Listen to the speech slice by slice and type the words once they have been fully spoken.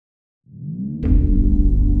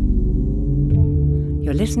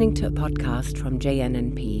You're listening to a podcast from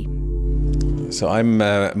JNNP. So I'm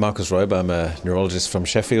Marcus Räuber. I'm a neurologist from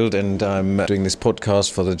Sheffield, and I'm doing this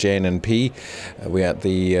podcast for the JNNP. We're at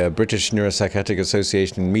the British Neuropsychiatric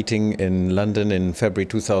Association meeting in London in February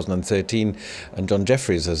 2013, and John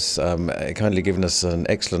Jeffries has kindly given us an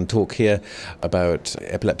excellent talk here about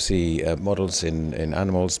epilepsy models in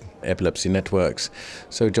animals, epilepsy networks.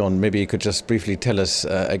 So John, maybe you could just briefly tell us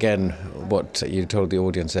again what you told the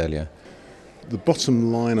audience earlier. The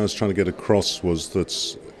bottom line I was trying to get across was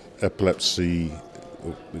that epilepsy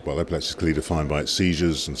is clearly defined by its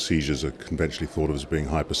seizures, and seizures are conventionally thought of as being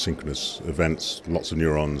hypersynchronous events, lots of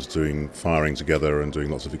neurons firing together and doing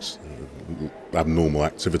lots of abnormal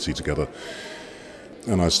activity together.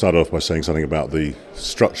 And I started off by saying something about the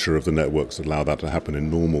structure of the networks that allow that to happen in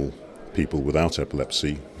normal people without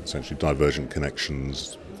epilepsy, essentially divergent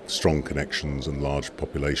connections, strong connections, and large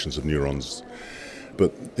populations of neurons.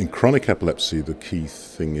 But in chronic epilepsy, the key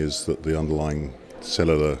thing is that the underlying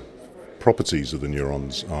cellular properties of the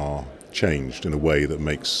neurons are changed in a way that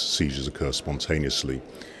makes seizures occur spontaneously.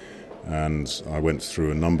 And I went through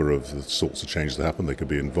a number of the sorts of changes that happen. They could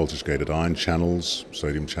be in voltage-gated ion channels,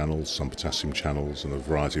 sodium channels, some potassium channels, and a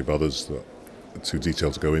variety of others that are too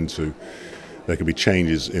detailed to go into. There could be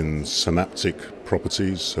changes in synaptic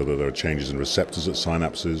properties, so that there are changes in receptors at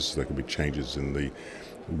synapses. There could be changes in the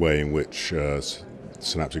way in which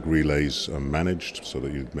synaptic relays are managed, so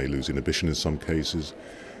that you may lose inhibition in some cases.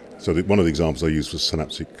 So one of the examples I used for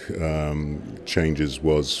synaptic changes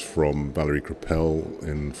was from Valérie Crépel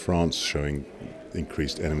in France, showing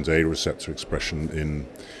increased NMDA receptor expression in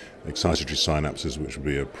excitatory synapses, which would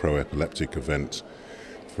be a pro-epileptic event,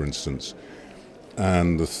 for instance.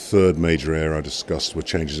 And the third major area I discussed were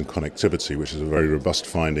changes in connectivity, which is a very robust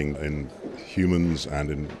finding in humans and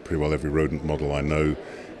in pretty well every rodent model I know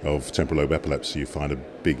of temporal lobe epilepsy. You find a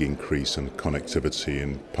big increase in connectivity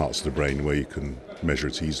in parts of the brain where you can measure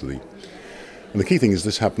it easily. And the key thing is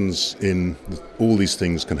all these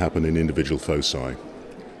things can happen in individual foci.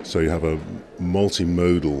 So you have a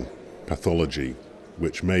multimodal pathology,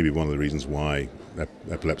 which may be one of the reasons why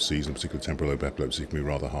epilepsies, in particular temporal lobe epilepsy, can be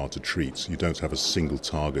rather hard to treat. You don't have a single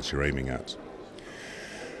target you're aiming at.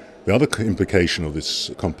 The other implication of this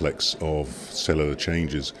complex of cellular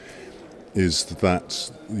changes is that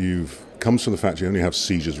comes from the fact you only have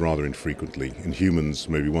seizures rather infrequently. In humans,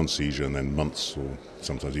 maybe one seizure and then months or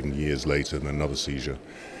sometimes even years later, and then another seizure.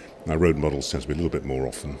 Now, rodent models tend to be a little bit more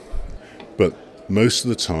often. But most of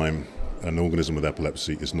the time, an organism with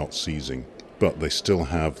epilepsy is not seizing, but they still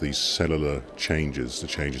have these cellular changes, the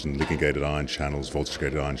changes in ligand-gated ion channels,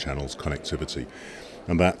 voltage-gated ion channels, connectivity.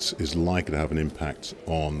 And that is likely to have an impact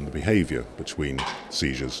on the behavior between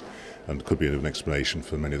seizures, and could be an explanation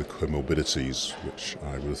for many of the comorbidities, which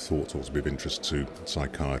I would have thought ought to be of interest to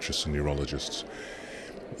psychiatrists and neurologists.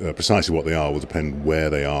 Precisely what they are will depend where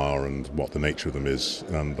they are and what the nature of them is,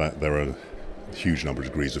 and that there are a huge number of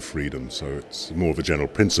degrees of freedom, so it's more of a general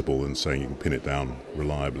principle than saying you can pin it down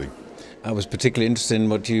reliably. I was particularly interested in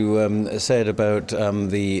what you said about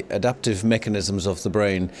the adaptive mechanisms of the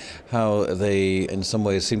brain, how they in some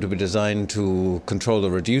ways seem to be designed to control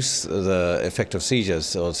or reduce the effect of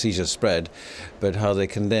seizures or seizure spread, but how they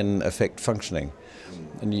can then affect functioning.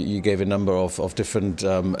 And you gave a number of different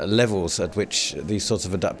levels at which these sorts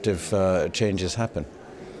of adaptive changes happen.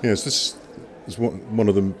 Yes, this is one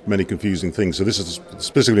of the many confusing things. So this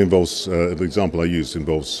specifically involves, the example I used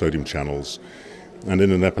involves sodium channels. And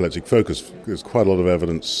in an epileptic focus, there's quite a lot of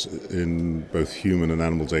evidence in both human and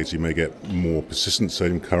animal data. You may get more persistent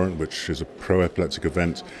sodium current, which is a pro-epileptic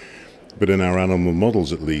event. But in our animal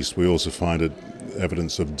models, at least, we also find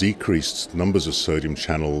evidence of decreased numbers of sodium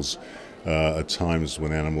channels at times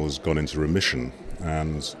when the animal has gone into remission.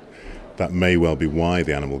 And that may well be why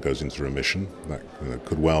the animal goes into remission. That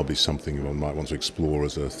could well be something one might want to explore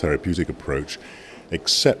as a therapeutic approach,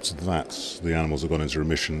 except that the animals that have gone into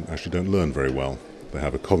remission actually don't learn very well. They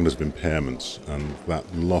have a cognitive impairment, and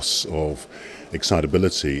that loss of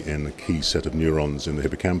excitability in a key set of neurons in the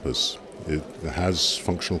hippocampus, it has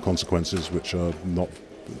functional consequences which are not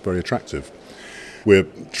very attractive. We're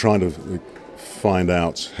trying to find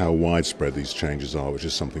out how widespread these changes are, which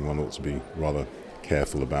is something one ought to be rather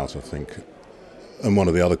careful about, I think. And one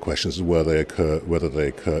of the other questions is whether they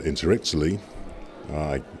occur interictally.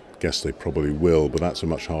 I guess they probably will, but that's a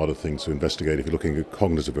much harder thing to investigate if you're looking at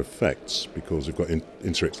cognitive effects, because you've got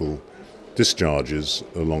interictal discharges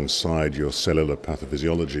alongside your cellular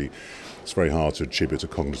pathophysiology. It's very hard to attribute a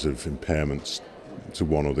cognitive impairment to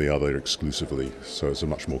one or the other exclusively, so it's a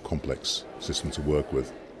much more complex system to work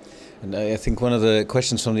with. And I think one of the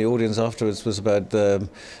questions from the audience afterwards was about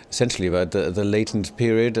essentially about the latent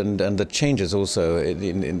period and the changes also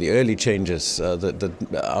in the early changes that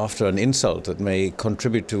after an insult that may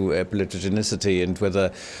contribute to epileptogenicity, and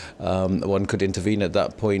whether one could intervene at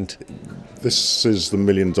that point. This is the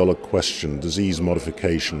million-dollar question. Disease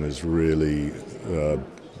modification is really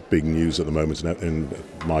big news at the moment in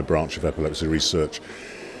my branch of epilepsy research.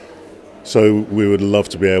 So we would love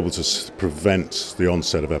to be able to prevent the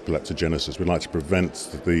onset of epileptogenesis. We'd like to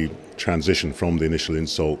prevent the transition from the initial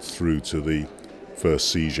insult through to the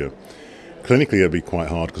first seizure. Clinically, it'd be quite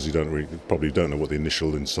hard because you probably don't know what the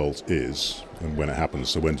initial insult is and when it happens.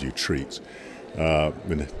 So when do you treat?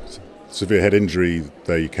 In severe head injury,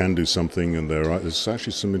 there you can do something, and there's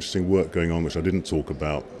actually some interesting work going on which I didn't talk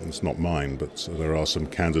about. It's not mine, but there are some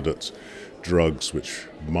candidate drugs which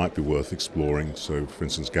might be worth exploring. So, for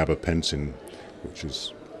instance, gabapentin, which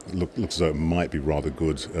looks as though it might be rather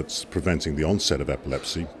good at preventing the onset of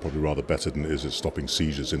epilepsy, probably rather better than it is at stopping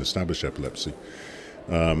seizures in established epilepsy.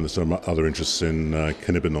 There's some other interests in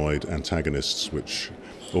cannabinoid antagonists, which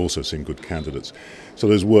also seem good candidates. So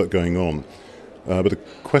there's work going on. But the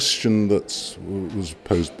question that was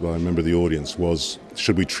posed by a member of the audience was,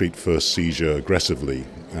 should we treat first seizure aggressively?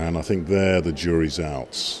 And I think there the jury's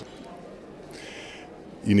out.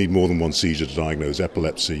 You need more than one seizure to diagnose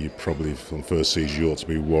epilepsy. You probably, from first seizure, you ought to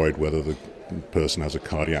be worried whether the person has a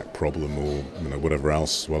cardiac problem or whatever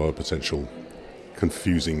else, what other potential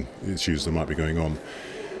confusing issues there might be going on.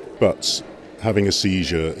 But having a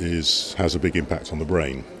seizure has a big impact on the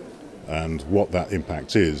brain. And what that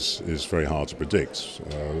impact is very hard to predict.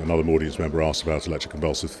 Another audience member asked about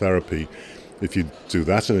electroconvulsive therapy. If you do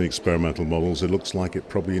that in experimental models, it looks like it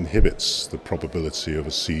probably inhibits the probability of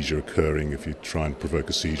a seizure occurring if you try and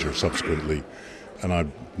provoke a seizure subsequently. And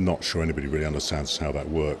I'm not sure anybody really understands how that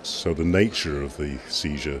works. So the nature of the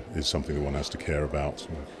seizure is something that one has to care about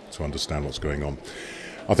to understand what's going on.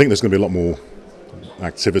 I think there's going to be a lot more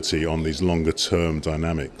activity on these longer-term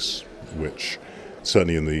dynamics, which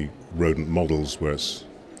certainly in the rodent models where it's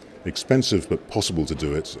expensive but possible to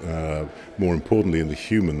do it. More importantly, in the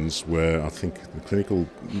humans, where I think the clinical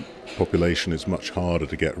population is much harder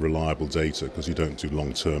to get reliable data because you don't do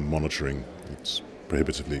long-term monitoring. It's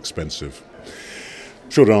prohibitively expensive.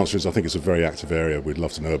 Short answer is I think it's a very active area. We'd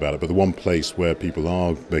love to know about it. But the one place where people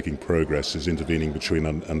are making progress is intervening between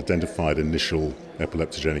an identified initial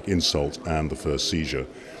epileptogenic insult and the first seizure.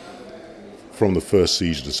 From the first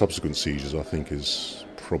seizure to subsequent seizures, I think is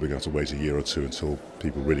probably going to have to wait a year or two until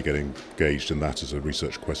people really get engaged in that as a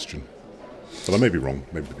research question. But I may be wrong.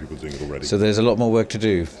 Maybe the people are doing it already. So there's a lot more work to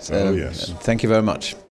do. Yes. Thank you very much.